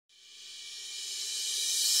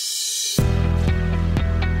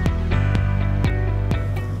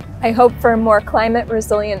I hope for a more climate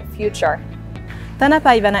resilient future. Tänä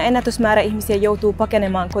päivänä ennätysmäärä ihmisiä joutuu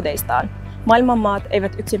pakenemaan kodeistaan. Maailman maat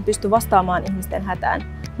eivät yksin pysty vastaamaan ihmisten hätään.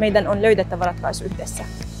 Meidän on löydettävä ratkaisu yhdessä.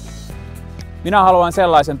 Minä haluan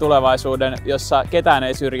sellaisen tulevaisuuden, jossa ketään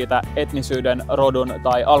ei syrjitä etnisyyden, rodun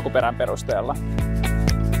tai alkuperän perusteella.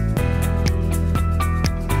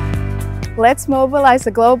 Let's mobilize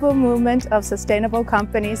a global movement of sustainable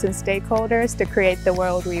companies and stakeholders to create the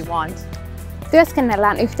world we want.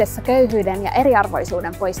 Työskennellään yhdessä köyhyyden ja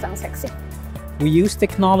eriarvoisuuden poistamiseksi. We use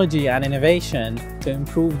technology and innovation to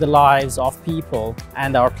improve the lives of people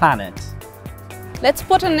and our planet. Let's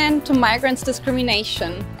put an end to migrants'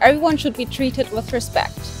 discrimination. Everyone should be treated with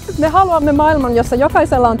respect. Me haluamme maailman, jossa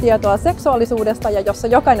jokaisella on tietoa seksuaalisuudesta ja jossa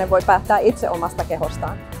jokainen voi päättää itse omasta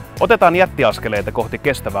kehostaan. Otetaan jättiaskeleita kohti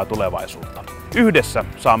kestävää tulevaisuutta. Yhdessä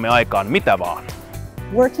saamme aikaan mitä vaan.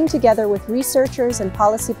 Working together with researchers and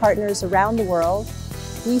policy partners around the world,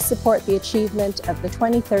 we support the achievement of the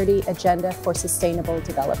 2030 Agenda for Sustainable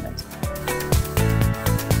Development.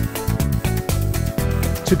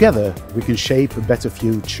 Together, we can shape a better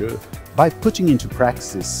future by putting into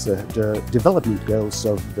practice the development goals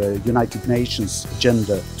of the United Nations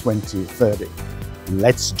Agenda 2030.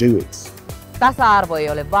 Let's do it! Tasa-arvo ei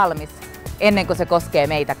ole valmis ennen kuin se koskee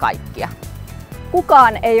meitä kaikkia.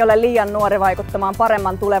 Kukaan ei ole liian nuori vaikuttamaan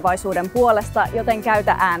paremman tulevaisuuden puolesta, joten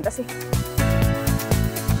käytä ääntäsi.